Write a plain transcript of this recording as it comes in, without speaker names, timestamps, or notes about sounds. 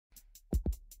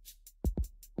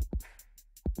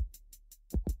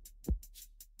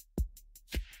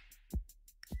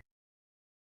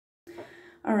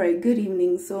Alright, good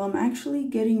evening. So I'm actually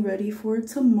getting ready for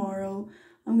tomorrow.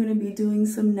 I'm going to be doing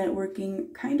some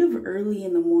networking kind of early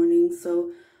in the morning. So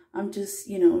I'm just,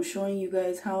 showing you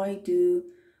guys how I do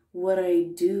what I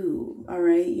do.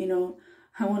 Alright,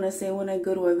 I want to say when I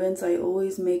go to events, I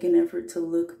always make an effort to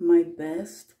look my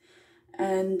best.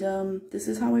 And this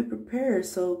is how I prepare.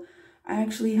 So I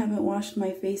actually haven't washed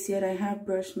my face yet. I have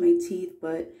brushed my teeth,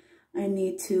 but I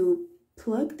need to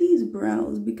pluck these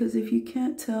brows because if you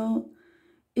can't tell,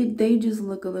 they just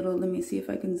look a little, let me see if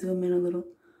I can zoom in a little.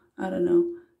 I don't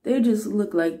know. They just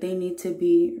look like they need to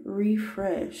be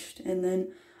refreshed. And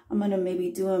then I'm going to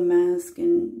maybe do a mask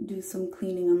and do some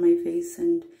cleaning on my face.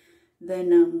 And then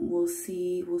we'll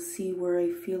see where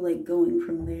I feel like going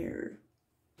from there.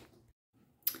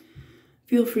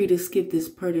 Feel free to skip this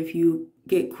part if you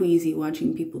get queasy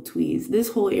watching people tweeze. This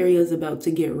whole area is about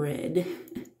to get red.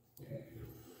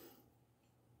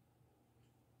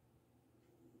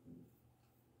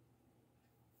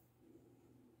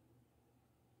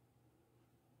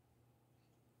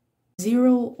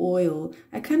 Zero oil.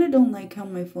 I kind of don't like how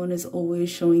my phone is always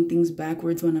showing things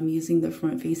backwards when I'm using the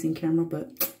front facing camera,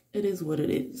 but it is what it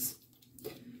is.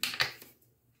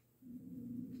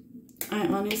 I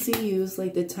honestly use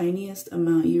like the tiniest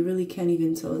amount. You really can't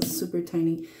even tell. It's super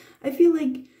tiny. I feel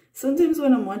like sometimes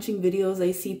when I'm watching videos,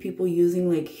 I see people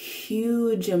using like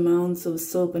huge amounts of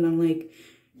soap and I'm like,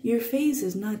 your face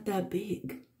is not that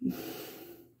big.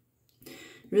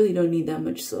 Really don't need that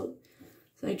much soap.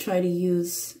 So I try to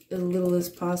use as little as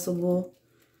possible.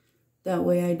 That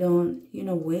way I don't,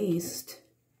 waste.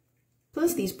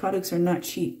 Plus these products are not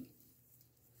cheap.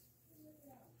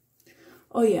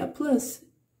 Oh yeah, plus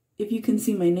if you can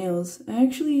see my nails, I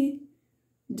actually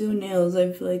do nails.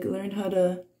 I've like learned how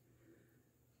to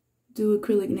do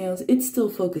acrylic nails. It's still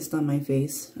focused on my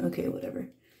face. Okay, whatever.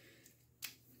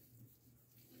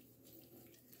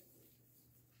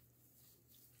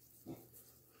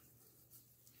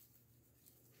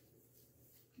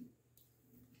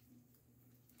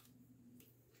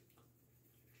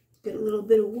 Get a little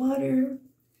bit of water.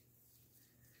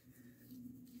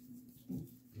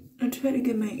 I try to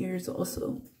get my ears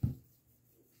also.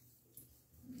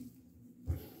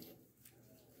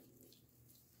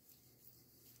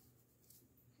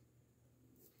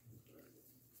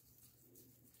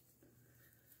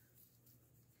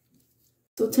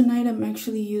 So tonight I'm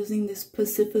actually using this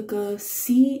Pacifica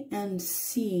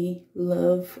C&C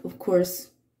Love, of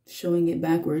course, showing it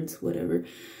backwards, whatever.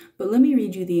 But let me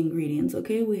read you the ingredients,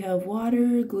 okay? We have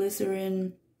water,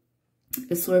 glycerin,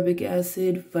 ascorbic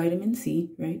acid, vitamin C,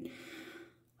 right?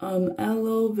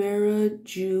 Aloe vera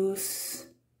juice,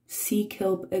 sea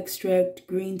kelp extract,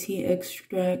 green tea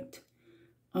extract,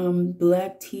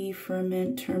 black tea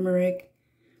ferment, turmeric,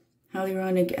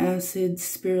 hyaluronic acid,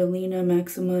 spirulina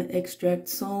maxima extract.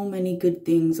 So many good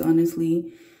things,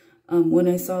 honestly. When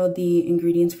I saw the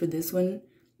ingredients for this one,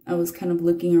 I was kind of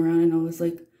looking around and I was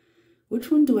like, which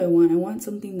one do I want? I want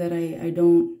something that I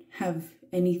don't have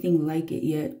anything like it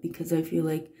yet because I feel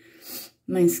like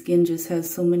my skin just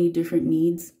has so many different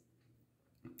needs.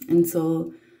 And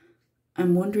so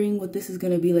I'm wondering what this is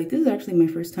going to be like. This is actually my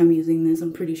first time using this.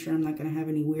 I'm pretty sure I'm not going to have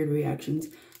any weird reactions.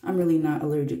 I'm really not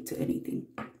allergic to anything.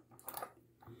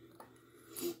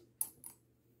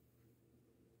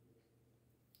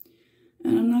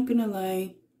 And I'm not going to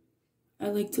lie, I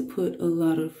like to put a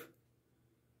lot of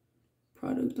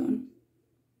product on.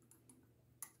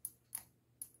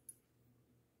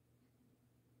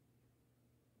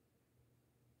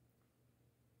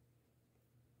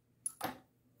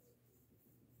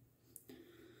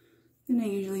 And I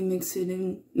usually mix it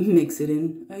in.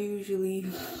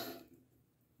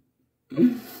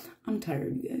 I'm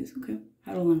tired, you guys, okay?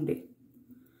 Had a long day.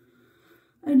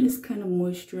 I just kind of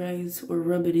moisturize or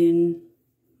rub it in,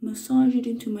 massage it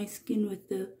into my skin with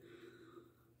the,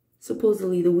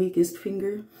 supposedly the weakest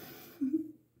finger.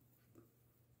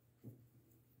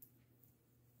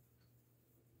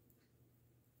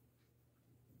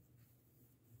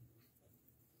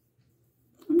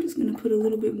 I'm just gonna put a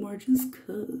little bit more just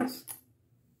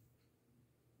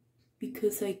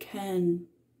because I can.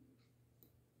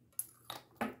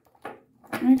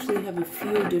 I actually have a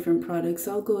few different products.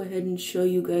 I'll go ahead and show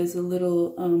you guys a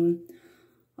little,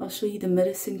 I'll show you the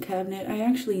medicine cabinet. I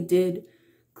actually did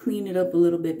clean it up a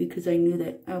little bit because I knew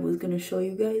that I was going to show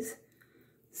you guys.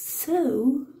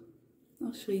 So,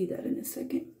 I'll show you that in a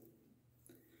second.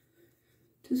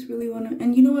 Just really want to,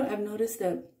 and you know what? I've noticed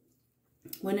that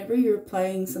whenever you're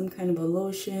applying some kind of a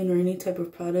lotion or any type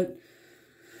of product,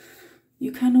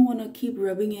 you kind of want to keep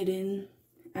rubbing it in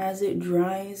as it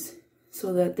dries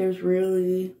so that there's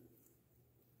really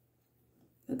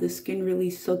the skin really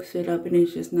soaks it up and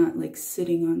it's just not like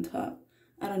sitting on top.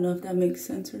 I don't know if that makes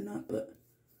sense or not, but.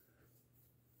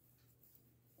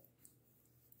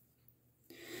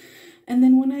 And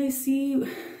then when I see,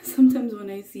 sometimes when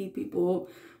I see people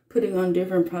putting on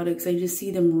different products, I just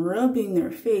see them rubbing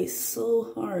their face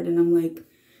so hard. And I'm like,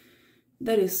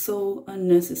 that is so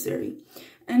unnecessary.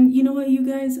 And you know what, you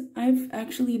guys? I've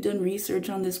actually done research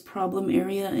on this problem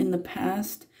area in the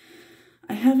past.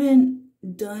 I haven't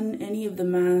done any of the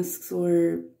masks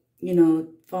or, you know,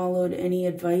 followed any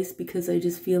advice because I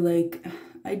just feel like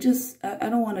I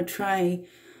don't want to try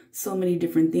so many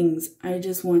different things. I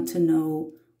just want to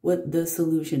know what the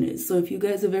solution is. So if you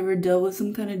guys have ever dealt with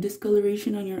some kind of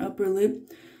discoloration on your upper lip,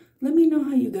 let me know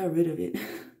how you got rid of it.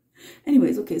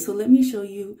 Anyways, okay, so let me show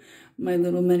you my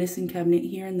little medicine cabinet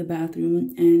here in the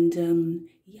bathroom. And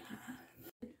yeah,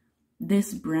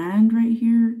 this brand right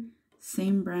here,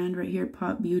 same brand right here,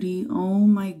 Pop Beauty. Oh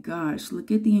my gosh, look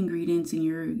at the ingredients and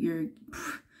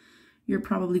you're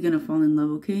probably gonna fall in love.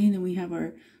 Okay, and then we have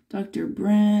our Dr.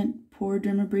 Brandt pore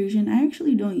dermabrasion. I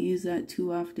actually don't use that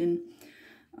too often.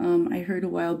 I heard a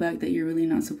while back that you're really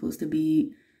not supposed to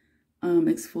be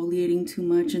exfoliating too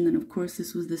much. And then of course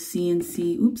this was the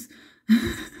CNC, oops,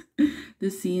 the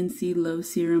CNC Love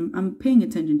Serum. I'm paying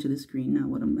attention to the screen now,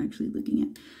 what I'm actually looking at.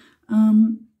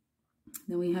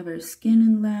 Then we have our Skin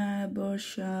and Lab,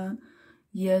 Boscia,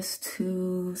 Yes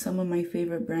To, some of my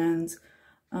favorite brands.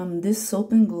 This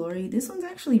Soap and Glory, this one's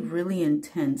actually really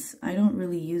intense. I don't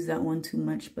really use that one too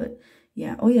much, but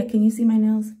yeah. Oh yeah, can you see my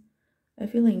nails? I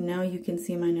feel like now you can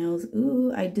see my nails.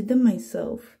 Ooh, I did them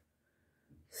myself.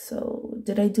 So,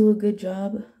 did I do a good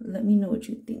job? Let me know what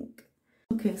you think.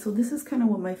 Okay, so this is kind of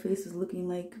what my face is looking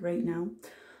like right now.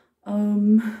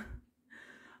 I'm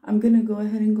gonna go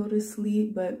ahead and go to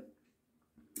sleep, but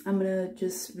I'm gonna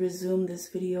just resume this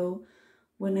video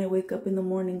when I wake up in the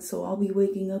morning. So I'll be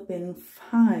waking up in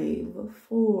 5,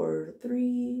 4,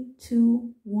 3,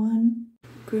 2, 1.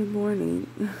 Good morning.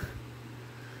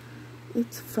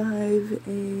 It's 5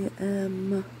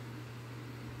 a.m.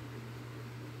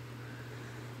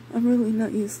 I'm really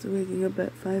not used to waking up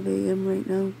at 5 a.m. right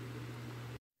now.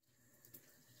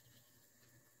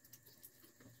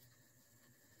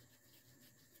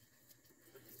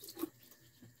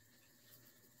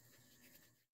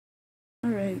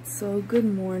 Alright, so good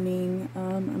morning.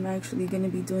 I'm actually going to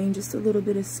be doing just a little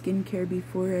bit of skincare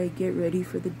before I get ready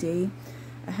for the day.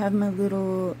 I have my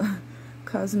little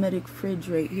cosmetic fridge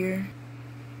right here.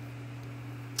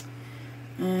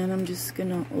 And I'm just going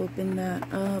to open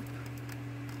that up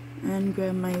and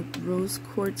grab my rose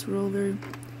quartz roller.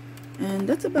 And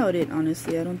that's about it,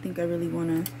 honestly. I don't think I really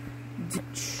want to...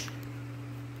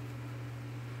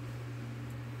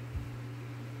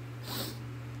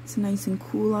 It's nice and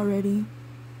cool already.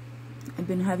 I've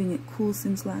been having it cool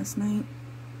since last night.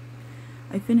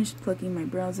 I finished plucking my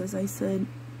brows, as I said.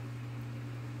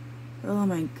 Oh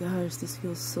my gosh, this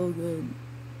feels so good.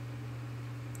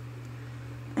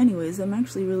 Anyways, I'm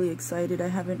actually really excited. I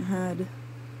haven't had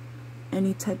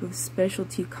any type of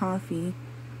specialty coffee.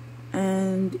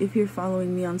 And if you're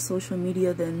following me on social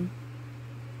media, then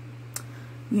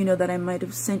you know that I might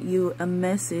have sent you a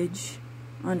message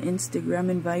on Instagram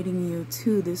inviting you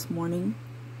to this morning.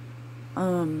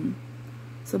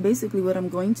 So basically what I'm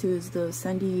going to is the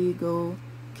San Diego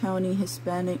County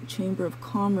Hispanic Chamber of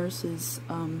Commerce's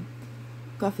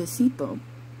Cafecíto.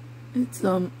 It's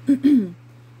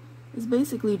it's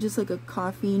basically just like a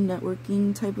coffee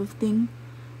networking type of thing,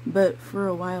 but for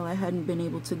a while I hadn't been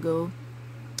able to go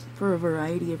for a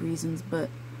variety of reasons, but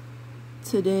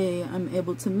today I'm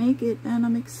able to make it and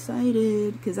I'm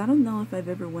excited because I don't know if I've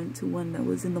ever went to one that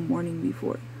was in the morning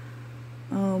before.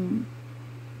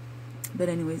 But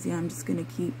anyways, yeah, I'm just gonna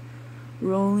keep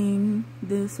rolling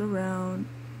this around.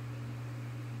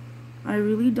 I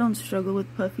really don't struggle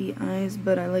with puffy eyes,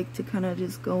 but I like to kind of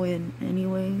just go in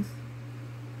anyways.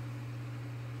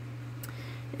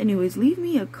 Anyways, leave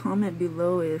me a comment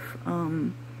below if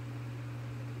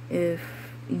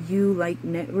you like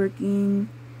networking,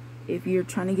 if you're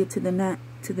trying to get to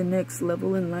the next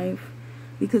level in life,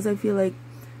 because I feel like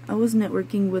I was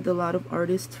networking with a lot of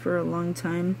artists for a long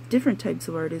time, different types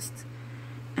of artists,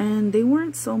 and they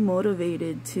weren't so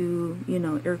motivated to, you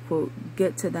know, air quote,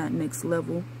 get to that next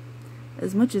level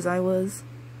as much as I was.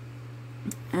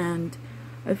 And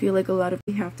I feel like a lot of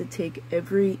people have to take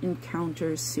every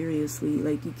encounter seriously.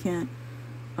 Like, you can't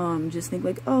just think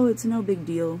like, oh, it's no big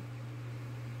deal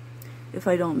if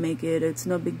I don't make it. It's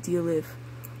no big deal if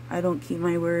I don't keep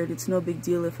my word. It's no big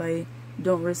deal if I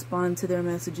don't respond to their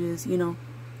messages. You know,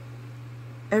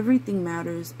 everything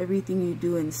matters. Everything you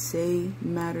do and say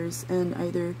matters, and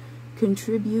either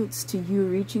contributes to you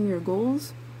reaching your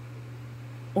goals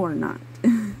or not.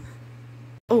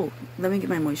 Oh, let me get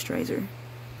my moisturizer.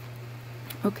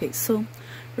 Okay, so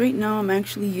right now I'm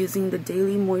actually using the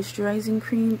daily moisturizing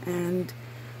cream and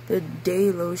the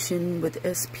day lotion with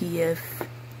SPF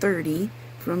 30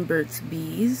 from Burt's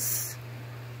Bees.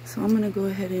 So I'm gonna go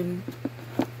ahead and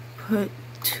put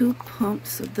 2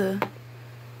 pumps of the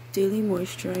daily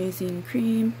moisturizing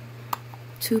cream,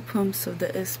 2 pumps of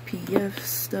the SPF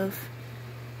stuff.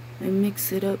 I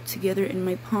mix it up together in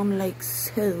my palm like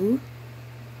so.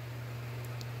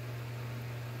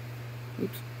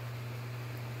 Oops.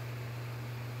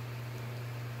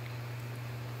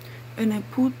 And I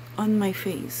put on my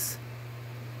face.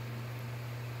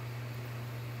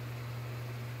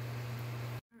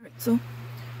 Alright, so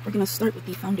we're gonna start with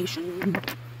the foundation.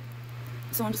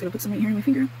 So I'm just gonna put some right here in my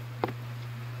finger.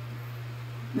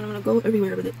 And I'm gonna go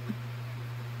everywhere with it.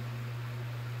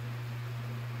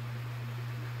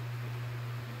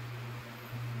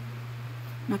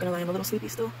 Not gonna lie, I'm a little sleepy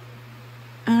still.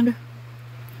 And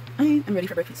I am ready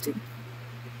for breakfast too.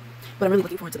 But I'm really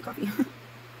looking forward to the coffee.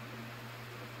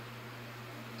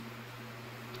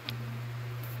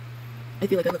 I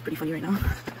feel like I look pretty funny right now.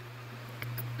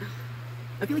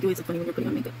 I feel like you always look funny when you're putting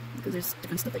on makeup because there's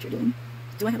different stuff that you're doing.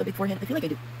 Do I have a big forehead? I feel like I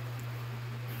do.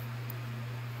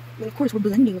 But of course, we're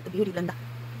blending with the beauty blender.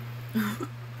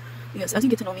 Yes, as you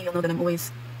get to know me, you'll know that I'm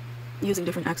always using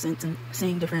different accents and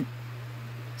saying different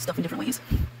stuff in different ways.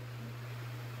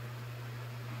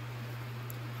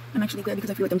 I'm actually glad because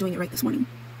I feel like I'm doing it right this morning.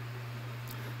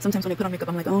 Sometimes when I put on makeup,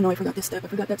 I'm like, oh no, I forgot this step, I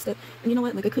forgot that step. And you know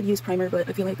what? Like, I could use primer, but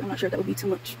I feel like I'm not sure if that would be too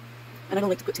much. And I don't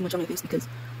like to put too much on my face because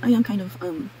I am kind of,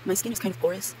 my skin is kind of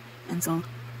porous, and so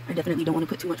I definitely don't want to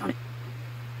put too much on it.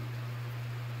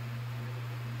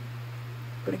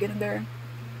 Gonna get in there.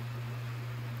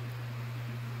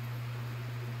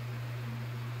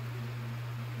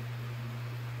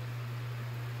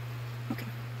 Okay.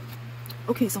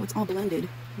 Okay, so it's all blended.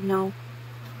 Now,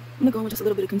 I'm gonna go in with just a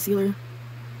little bit of concealer.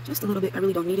 Just a little bit, I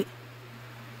really don't need it.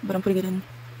 But I'm putting it in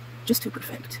just to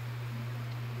perfect.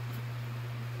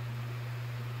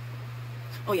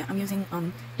 Oh yeah, I'm using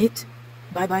It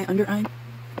Bye Bye Under Eye.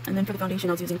 And then for the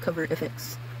foundation, I was using Cover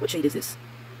FX. What shade is this?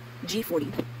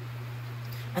 G40.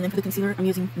 And then for the concealer, I'm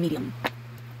using Medium.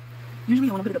 Usually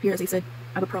I want to put it up here, as I said,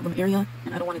 I have a problem area,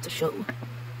 and I don't want it to show.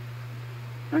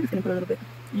 I'm just going to put a little bit,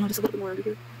 you know, just a little bit more under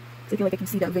here. Because I feel like I can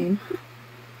see that vein.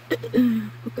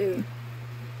 Okay.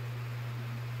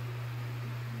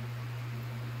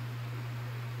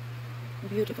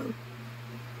 Beautiful. It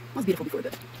was beautiful before,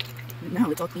 but now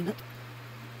it's all cleaned up.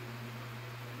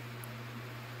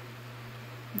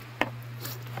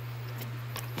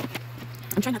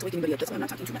 I'm trying not to wake anybody up, that's why I'm not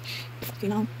talking too much. Okay,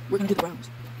 now we're going to do the brows.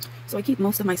 So I keep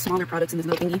most of my smaller products in this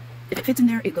little thingy. If it fits in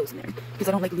there, it goes in there. Because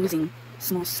I don't like losing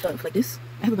small stuff like this.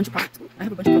 I have a bunch of products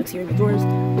here in my drawers,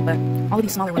 but all of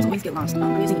these smaller ones always get lost.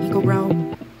 I'm using Eco Brow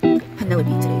Penelope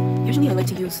today. Usually I like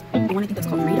to use the one I think that's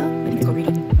called Rita. I think it's called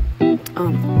Rita.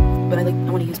 But I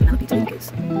want to use Penelope today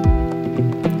because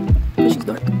she's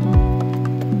dark.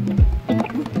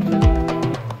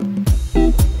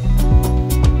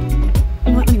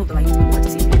 Let me move the light. It's hard to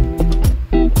see.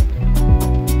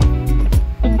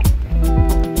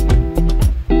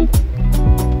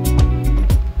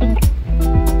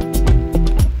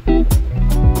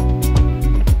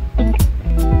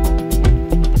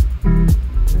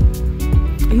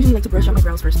 I usually like to brush out my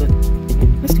brows first, but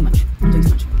that's too much. I'm doing too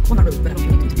much. Well, not really, but I don't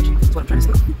feel like doing too much. That's what I'm trying to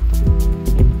say.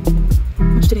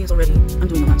 Which today is already, I'm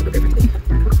doing a lot to prepare for today.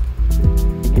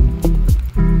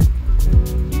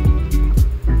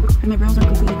 And my brows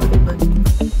aren't completely perfect, but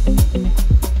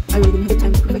I really didn't have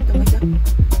time to perfect them like that.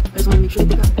 I just want to make sure that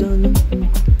they got done.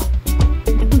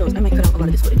 Who knows, I might cut out a lot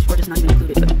of this footage, or just not even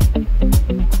include it, but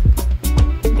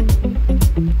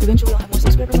eventually I'll have more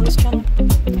subscribers on this channel,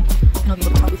 and I'll be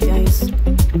able to talk with you guys,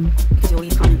 because you'll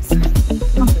leave comments.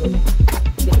 Comment below.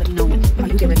 You guys let me know how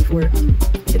you get ready for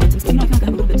events and stuff. You know, I feel like I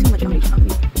have a little bit too much foundation on me.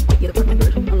 Like the other part of my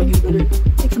brush, I'm gonna use blender.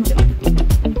 Take some of it off.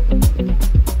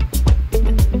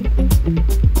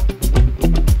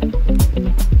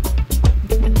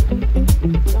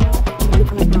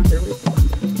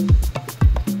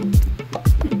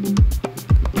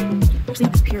 Actually, I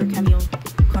have this Pure Cameo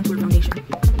Contour Foundation.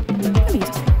 Let me use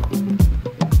this.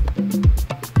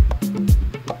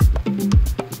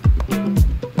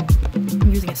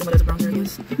 I'm using it somewhat as a bronzer, I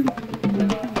guess.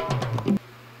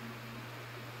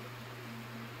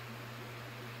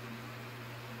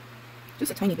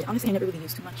 Just a tiny bit. Honestly, I never really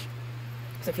use too much.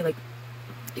 Because I feel like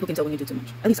people can tell when you do too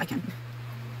much. At least I can.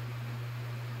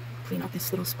 Clean out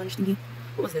this little sponge thingy.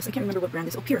 What was this? I can't remember what brand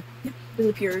this is. Oh, Pure. Yeah. This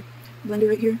is a Pure blender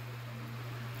right here.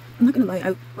 I'm not gonna lie,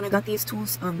 when I got these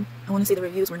tools, I want to say the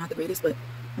reviews were not the greatest, but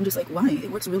I'm just like, why? It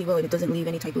works really well. It doesn't leave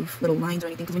any type of little lines or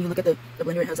anything, because when you look at the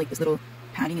blender, it has like this little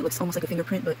padding. It looks almost like a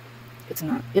fingerprint, but it's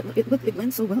not. It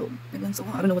blends so well. It blends so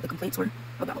well. I don't know what the complaints were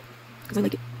about, because I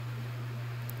like it.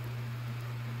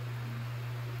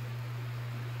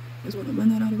 Just want to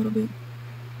blend that out a little bit.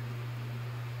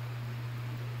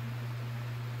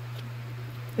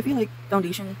 I feel like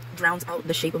foundation drowns out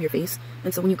the shape of your face,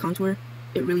 and so when you contour,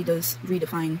 it really does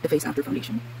redefine the face after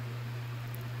foundation.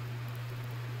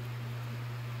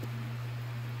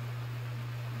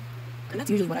 And that's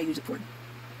usually what I use it for. I'm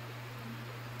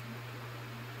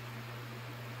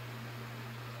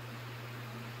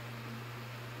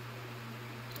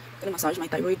gonna massage my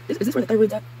thyroid. Is this where the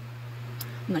thyroid's at?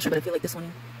 I'm not sure, but I feel like this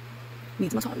one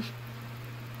needs massage.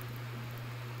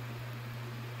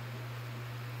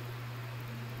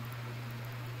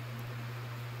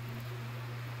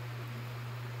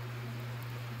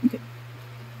 Okay.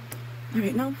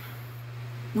 Alright, now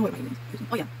what am I using?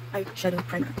 Oh yeah, eyeshadow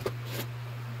primer.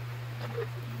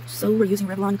 So we're using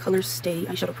Revlon Color Stay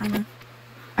eyeshadow primer.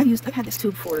 I've had this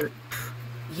tube for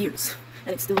years,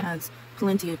 and it still has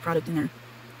plenty of product in there.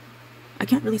 I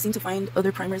can't really seem to find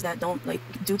other primers that don't like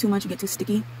do too much and get too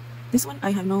sticky. This one I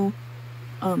have no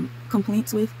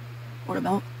complaints with or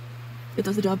about. It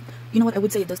does the job. You know what, I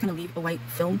would say it does kind of leave a white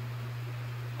film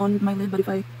on my lid, but if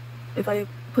I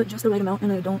put just the right amount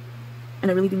and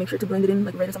I really do make sure to blend it in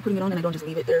like right as I'm putting it on, and I don't just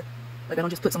leave it there. Like I don't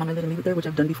just put some on my lid and leave it there, which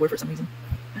I've done before for some reason.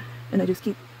 And I just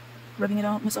keep rubbing it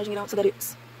out, massaging it out so that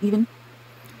it's even.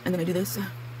 And then I do this.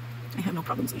 I have no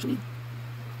problems usually.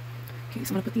 Okay, so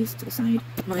I'm gonna put these to the side.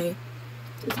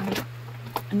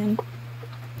 And then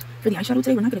for the eyeshadow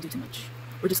today, we're not gonna do too much.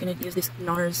 We're just gonna use this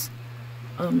NARS.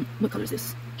 What color is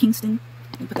this? Kingston.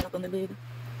 And put that up on the lid.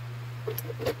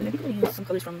 And I think I'm gonna use some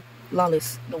colors from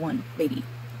Lawless, the one baby,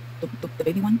 the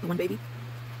baby one, the one baby.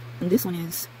 And this one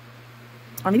is,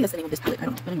 or maybe that's the name of this palette. I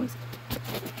don't know. But anyways.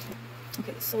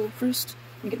 Okay, so first,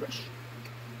 let me get a brush.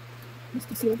 Let's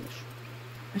concealer brush.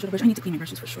 Eyeshadow brush. I need to clean my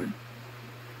brushes for sure.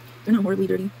 They're not horribly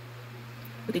dirty,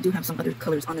 but they do have some other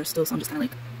colors on there still, so I'm just kind of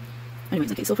like...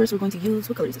 Anyways, okay, so first we're going to use...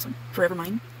 What color is this one? Forever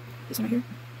Mine. This one right here?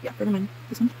 Yeah, Forever Mine.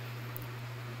 This one.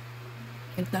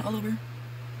 And put that all over.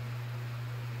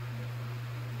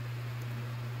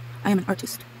 I am an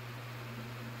artist.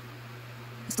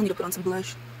 I still need to put on some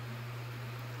blush.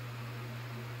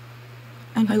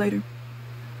 And highlighter.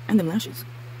 And then lashes.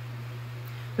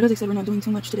 But as I said, we're not doing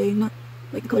too much today. Not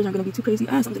like the colors aren't going to be too crazy.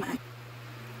 Something in my eye.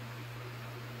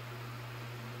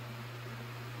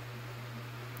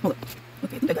 Hold up.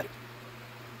 Okay, I think I got it.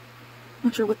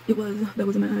 Not sure what it was that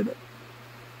was in my eye, but...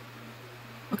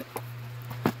 Okay.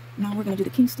 Now we're going to do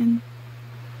the Kingston.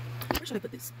 Where should I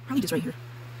put this? Probably just right here.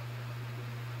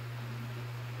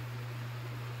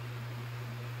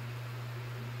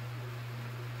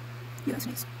 Yeah, that's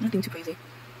nice. Nothing too crazy.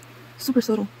 Super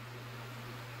subtle.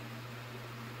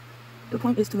 The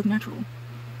point is to look natural.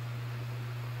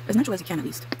 As natural as you can, at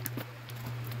least.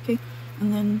 Okay,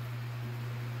 and then...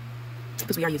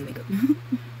 Because we are using makeup.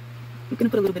 I'm gonna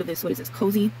put a little bit of this, what is this?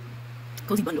 Cozy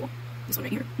Bundle. This one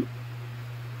right here.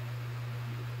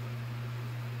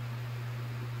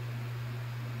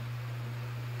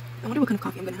 I wonder what kind of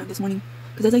coffee I'm gonna have this morning.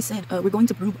 Because as I said, we're going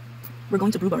to Brew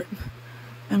Bar.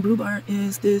 And Brew Bar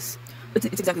is this... It's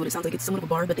exactly what it sounds like. It's somewhat of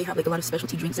a bar, but they have like a lot of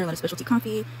specialty drinks there, a lot of specialty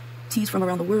coffee, teas from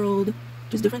around the world,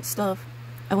 just different stuff.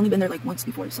 I've only been there like once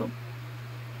before, so.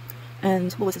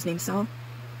 And what was his name? Sal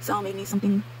made me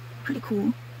something pretty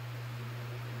cool.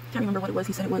 Can't remember what it was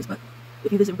he said it was, but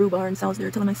if you visit Brew Bar and Sal's there,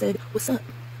 tell him I said, "What's up?"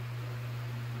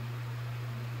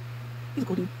 He's a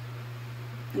cool dude.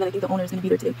 And then I think the owner is going to be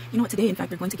there today. You know what? Today, in fact,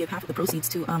 they're going to give half of the proceeds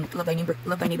to Love Thy Neighbor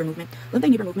movement. Love Thy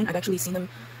Neighbor movement. I've actually seen them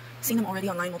already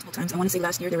online multiple times. I want to say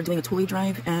last year they were doing a toy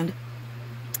drive, and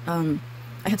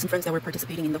I had some friends that were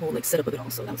participating in the whole like setup of it all,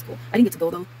 so that was cool. I didn't get to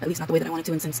go though, at least not the way that I wanted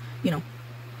to, and since you know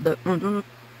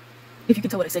if you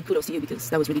can tell what I said, kudos to you, because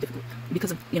that was really difficult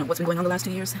because of what's been going on the last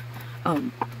 2 years.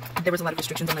 There was a lot of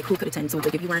restrictions on like who could attend, so it's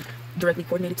like if you weren't directly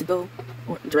coordinated to go,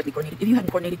 or directly coordinated, if you hadn't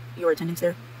coordinated your attendance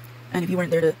there, and if you weren't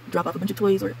there to drop off a bunch of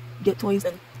toys or get toys,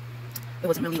 then it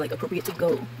wasn't really like appropriate to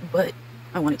go. But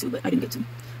I wanted to, but I didn't get to.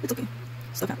 It's okay.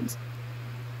 Stuff happens.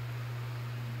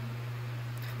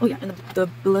 Oh yeah, and the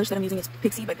blush that I'm using is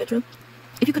Pixie by Petra.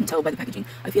 If you couldn't tell by the packaging,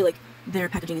 I feel like their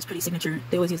packaging is pretty signature.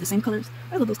 They always use the same colors.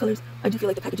 I love those colors. I do feel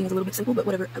like the packaging is a little bit simple, but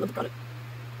whatever. I love the product.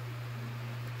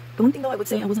 The one thing though I would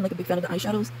say, I wasn't like a big fan of the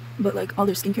eyeshadows, but like all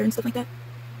their skincare and stuff like that.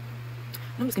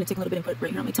 I'm just going to take a little bit and put it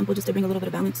right here on my temple just to bring a little bit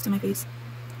of balance to my face.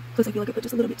 Because I feel like I put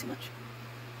just a little bit too much.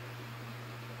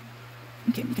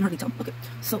 Okay, you can hardly tell. Okay,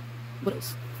 so what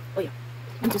else? Oh yeah,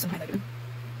 let me do some highlighter.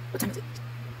 What time is it?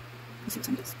 Let's see what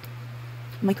time it is.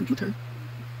 My computer.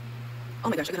 Oh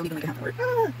my gosh, I gotta leave in like a half hour.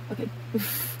 Ah, okay.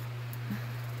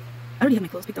 I already have my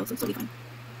clothes picked out, so it's totally fine.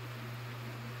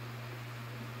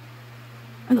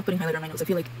 I love putting highlighter on my nose. I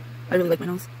feel like I really like my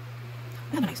nose.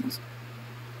 I have a nice nose.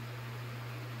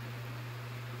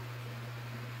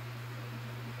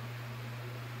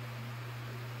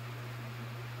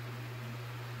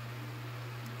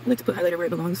 I like to put highlighter where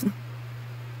it belongs.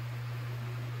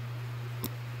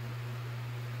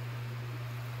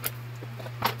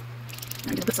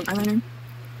 I'm gonna put some eyeliner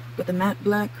with the matte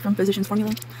black from Physicians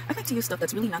Formula. I like to use stuff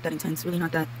that's really not that intense, really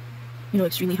not that, you know,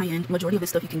 extremely high end. Majority of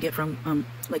this stuff you can get from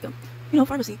like a, you know,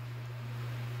 pharmacy.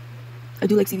 I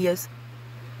do like CVS.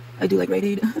 I do like Rite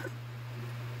Aid.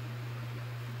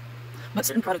 But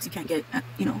certain products you can't get at,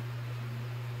 you know.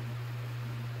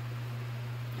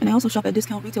 And I also shop at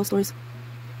discount retail stores.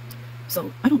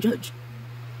 So I don't judge.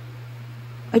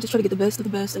 I just try to get the best of the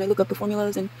best, and I look up the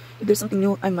formulas, and if there's something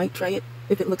new, I might try it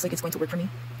if it looks like it's going to work for me.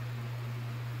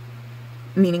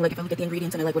 Meaning, like, if I look at the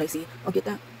ingredients and I like what I see, I'll get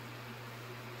that.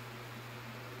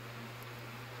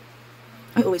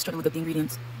 I always try to look up the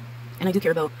ingredients. And I do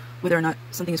care about whether or not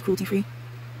something is cruelty-free.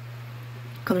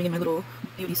 Coloring in my little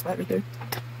beauty spot right there.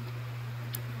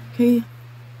 Okay.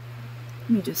 Let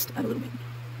me just add a little bit.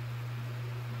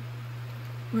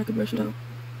 Or I could brush it out.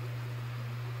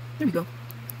 There we go.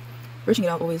 Brushing it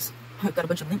out always. I've got a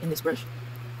bunch of lint in this brush.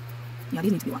 Yeah,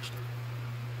 these need to be washed.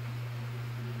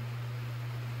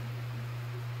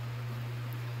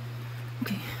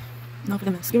 Okay. Now for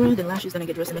the mascara, the lashes, then I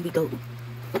get dressed and then we go.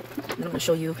 Then I'm going to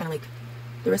show you kind of like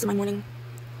the rest of my morning.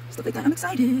 Stuff like that. I'm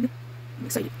excited. I'm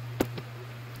excited. I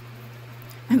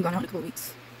haven't gone out in a couple of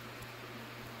weeks.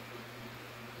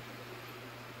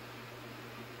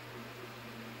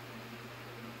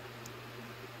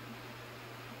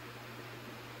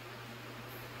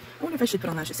 I wonder if I should put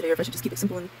on lashes today or if I should just keep it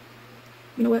simple and,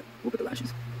 you know what, we'll put the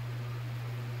lashes.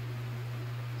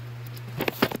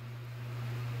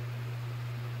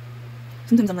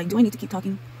 Sometimes I'm like, do I need to keep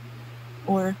talking?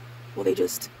 Or will they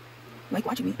just like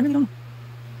watching me? I really don't know.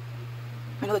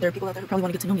 I know that there are people out there who probably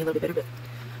want to get to know me a little bit better, but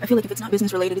I feel like if it's not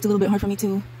business related, it's a little bit hard for me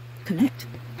to connect.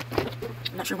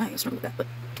 I'm not sure why I struggle with that, but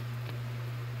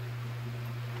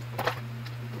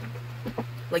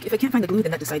like if I can't find the glue,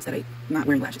 then that decides that I'm not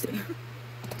wearing lashes today.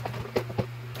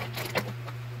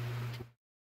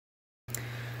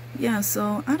 Yeah,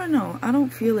 so I don't know. I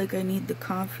don't feel like I need the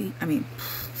coffee. I mean,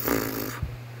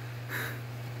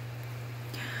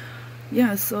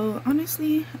 yeah, so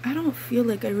honestly, I don't feel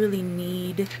like I really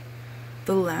need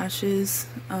the lashes.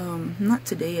 Not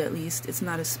today at least. It's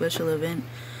not a special event.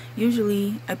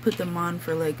 Usually I put them on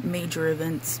for like major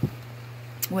events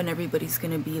when everybody's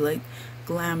gonna be like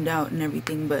glammed out and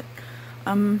everything, but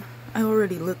I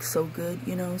already look so good,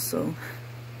 you know, so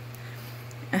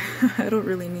I don't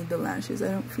really need the lashes, I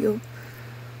don't feel.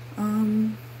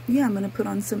 Yeah, I'm gonna put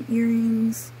on some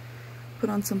earrings, put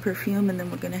on some perfume, and then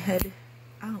we're gonna head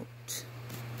out.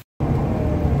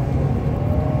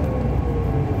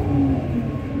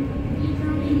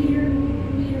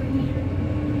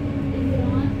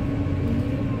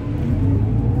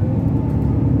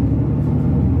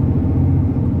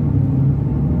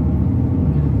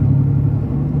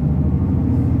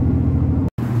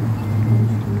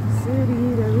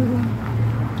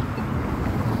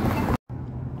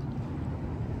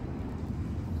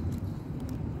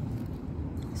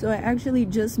 So I actually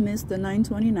just missed the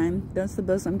 9:29. That's the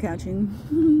bus I'm catching.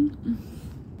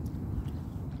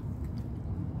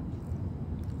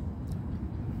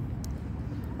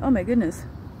 Oh my goodness.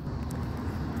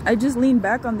 I just leaned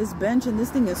back on this bench and this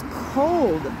thing is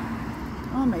cold.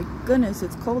 Oh my goodness,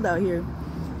 it's cold out here.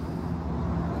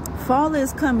 Fall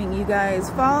is coming, you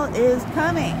guys. Fall is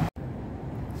coming.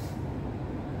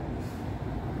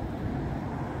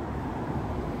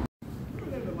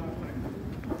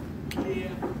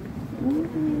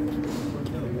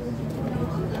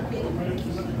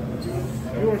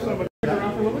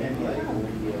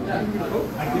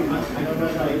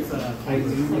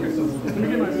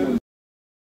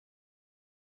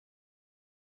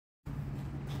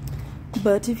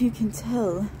 But if you can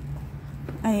tell,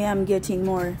 I am getting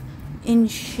more in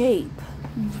shape.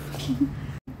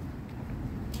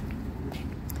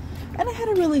 And I had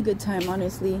a really good time,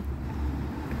 honestly.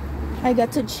 I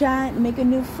got to chat, make a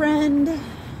new friend.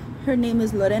 Her name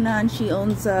is Lorena and she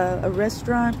owns a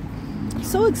restaurant.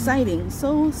 So exciting,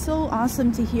 so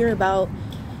awesome to hear about,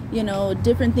 you know,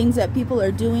 different things that people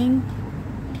are doing,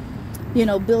 you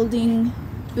know, building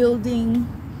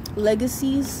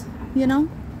legacies, you know.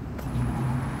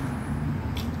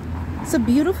 It's a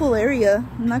beautiful area,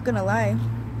 I'm not gonna lie.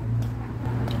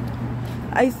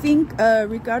 I think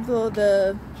Ricardo,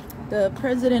 the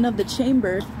president of the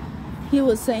chamber, he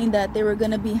was saying that they were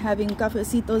going to be having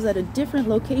cafecitos at a different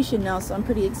location now, so I'm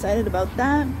pretty excited about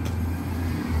that.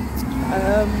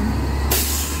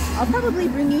 I'll probably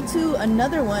bring you to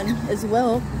another one as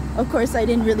well. Of course, I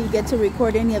didn't really get to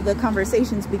record any of the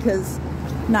conversations because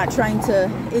I'm not trying to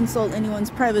insult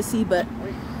anyone's privacy, but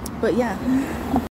yeah.